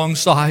comes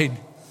alongside,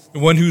 the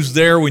one who's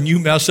there when you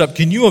mess up.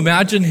 Can you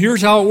imagine?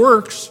 Here's how it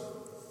works.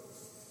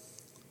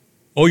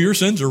 Oh, your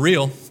sins are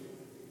real.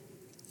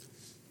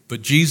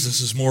 But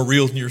Jesus is more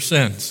real than your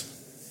sins.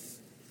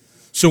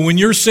 So when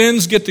your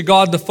sins get to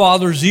God the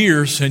Father's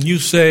ears and you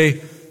say,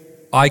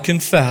 I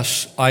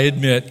confess, I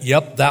admit,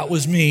 yep, that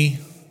was me.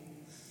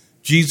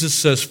 Jesus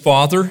says,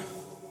 Father,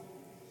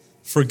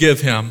 forgive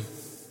him.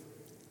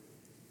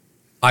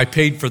 I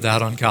paid for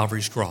that on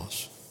Calvary's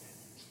cross.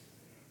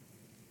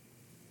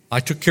 I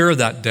took care of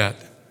that debt.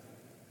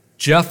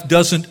 Jeff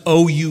doesn't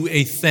owe you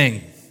a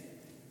thing.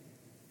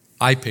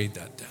 I paid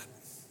that debt.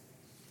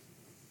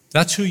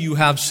 That's who you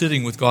have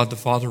sitting with God the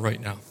Father right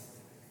now.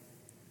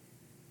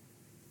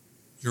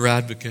 Your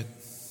advocate.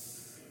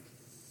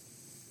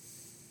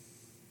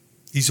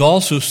 He's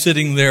also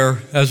sitting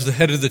there as the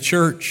head of the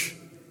church,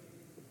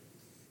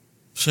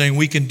 saying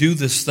we can do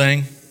this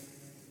thing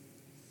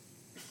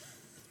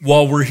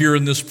while we're here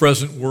in this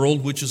present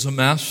world, which is a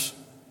mess.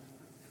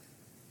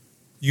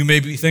 You may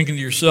be thinking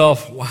to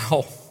yourself,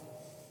 wow,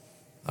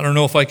 I don't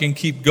know if I can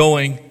keep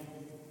going.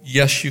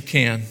 Yes, you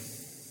can.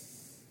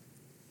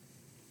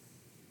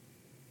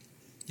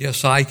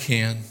 Yes, I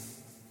can.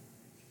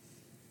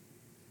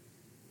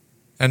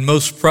 And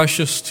most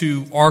precious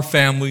to our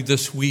family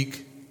this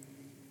week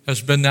has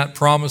been that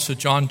promise of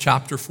John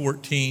chapter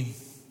 14.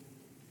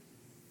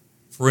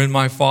 For in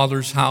my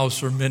Father's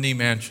house are many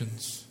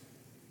mansions.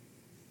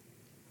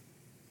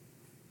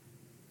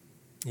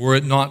 Were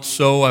it not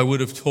so, I would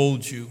have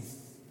told you.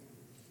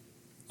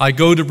 I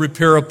go to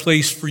prepare a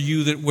place for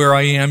you, that where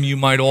I am you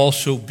might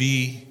also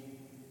be.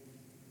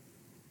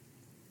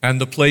 And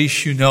the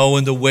place you know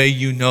and the way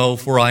you know,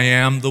 for I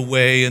am the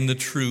way and the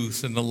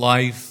truth and the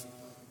life,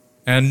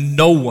 and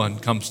no one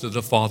comes to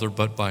the Father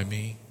but by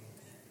me.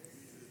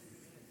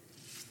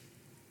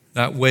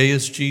 That way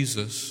is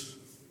Jesus.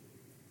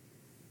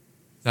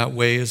 That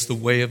way is the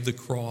way of the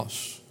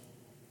cross.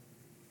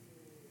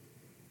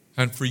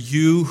 And for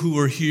you who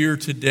are here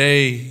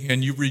today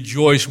and you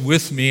rejoice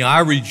with me, I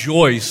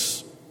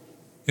rejoice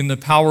in the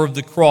power of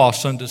the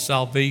cross unto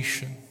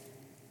salvation.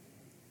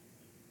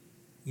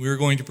 We're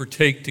going to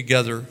partake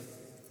together.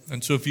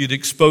 And so if you'd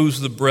expose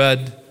the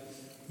bread,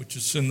 which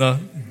is in the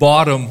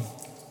bottom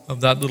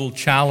of that little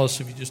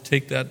chalice, if you just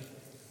take that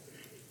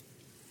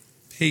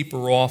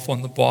paper off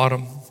on the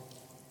bottom.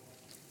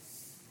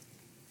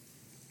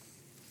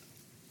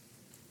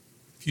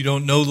 If you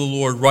don't know the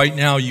Lord right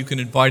now, you can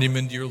invite him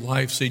into your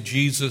life. Say,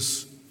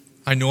 Jesus,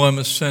 I know I'm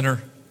a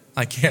sinner.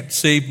 I can't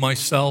save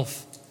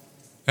myself.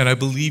 And I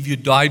believe you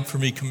died for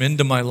me. Come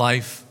into my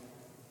life.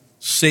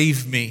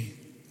 Save me.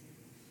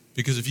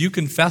 Because if you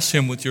confess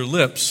him with your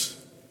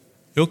lips,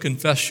 he'll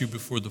confess you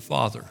before the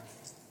Father.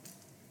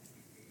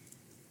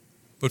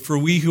 But for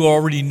we who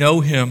already know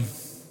him,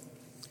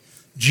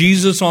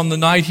 Jesus on the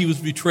night he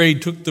was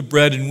betrayed took the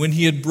bread, and when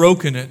he had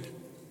broken it,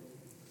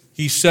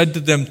 he said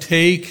to them,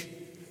 take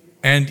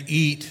and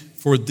eat,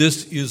 for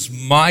this is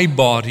my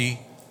body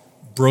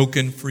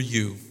broken for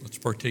you. Let's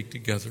partake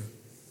together.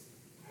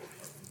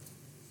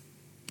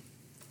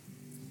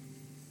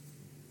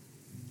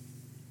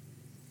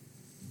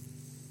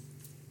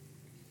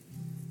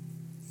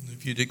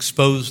 If you'd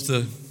expose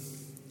the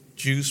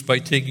juice by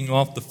taking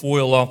off the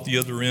foil off the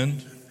other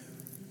end.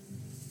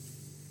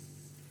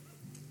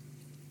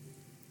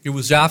 It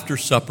was after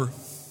supper,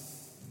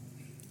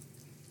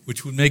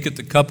 which would make it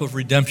the cup of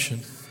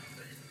redemption,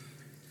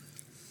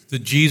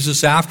 that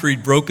Jesus, after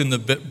he'd broken the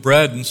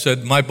bread and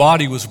said, my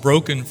body was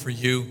broken for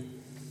you,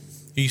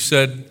 he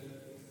said,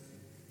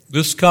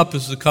 this cup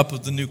is the cup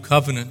of the new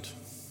covenant.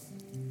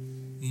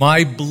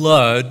 My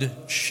blood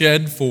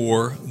shed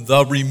for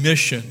the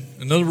remission.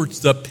 In other words,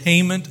 the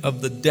payment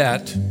of the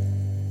debt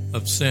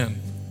of sin.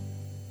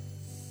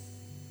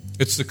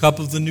 It's the cup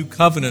of the new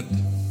covenant.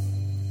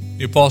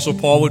 The Apostle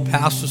Paul would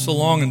pass this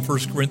along in 1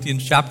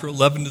 Corinthians chapter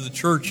 11 to the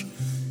church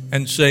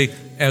and say,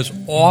 as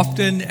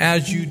often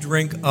as you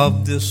drink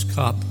of this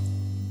cup,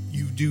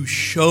 you do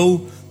show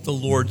the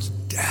Lord's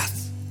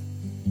death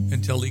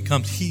until he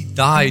comes. He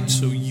died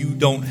so you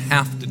don't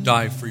have to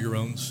die for your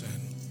own sin.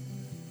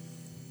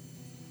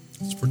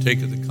 Let's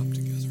partake of the cup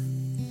together.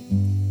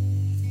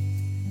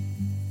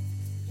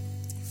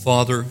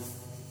 Father,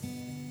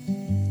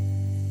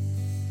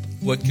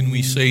 what can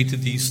we say to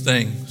these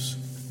things?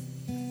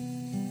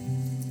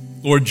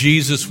 Lord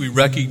Jesus, we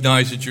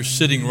recognize that you're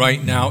sitting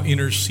right now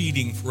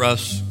interceding for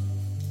us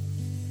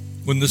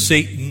when the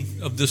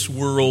Satan of this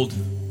world,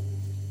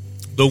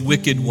 the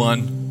wicked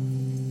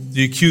one,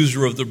 the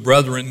accuser of the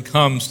brethren,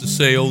 comes to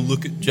say, oh,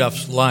 look at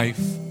Jeff's life.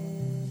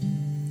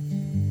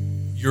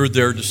 You're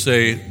there to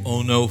say,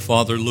 oh no,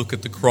 Father, look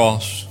at the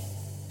cross.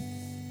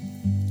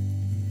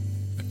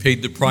 I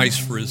paid the price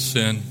for his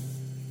sin.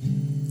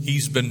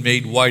 He's been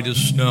made white as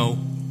snow.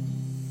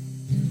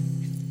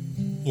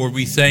 Lord,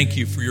 we thank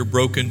you for your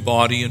broken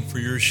body and for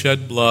your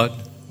shed blood.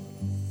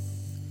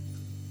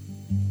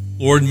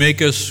 Lord,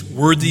 make us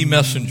worthy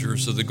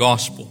messengers of the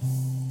gospel.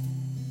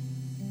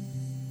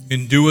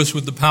 Endue us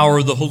with the power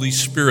of the Holy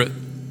Spirit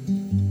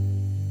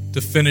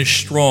to finish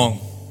strong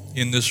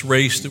in this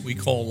race that we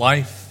call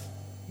life.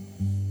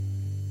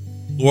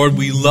 Lord,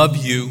 we love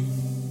you.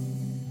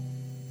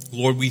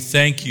 Lord, we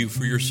thank you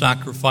for your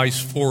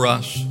sacrifice for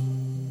us.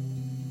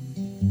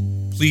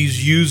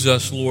 Please use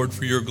us, Lord,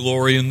 for your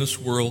glory in this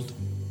world.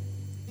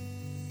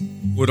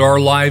 Would our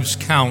lives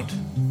count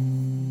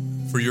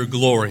for your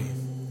glory,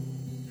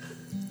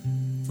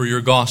 for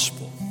your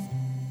gospel?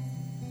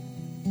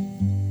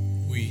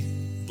 We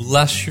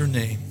bless your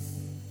name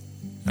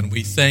and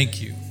we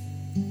thank you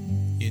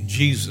in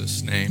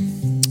Jesus'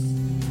 name.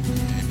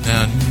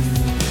 Amen.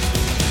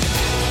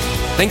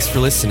 Thanks for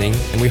listening,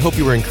 and we hope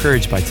you were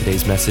encouraged by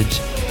today's message.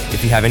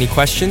 If you have any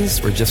questions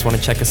or just want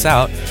to check us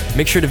out,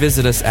 make sure to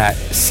visit us at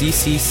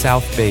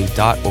ccsouthbay.org.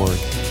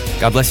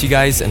 God bless you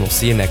guys, and we'll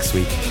see you next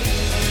week.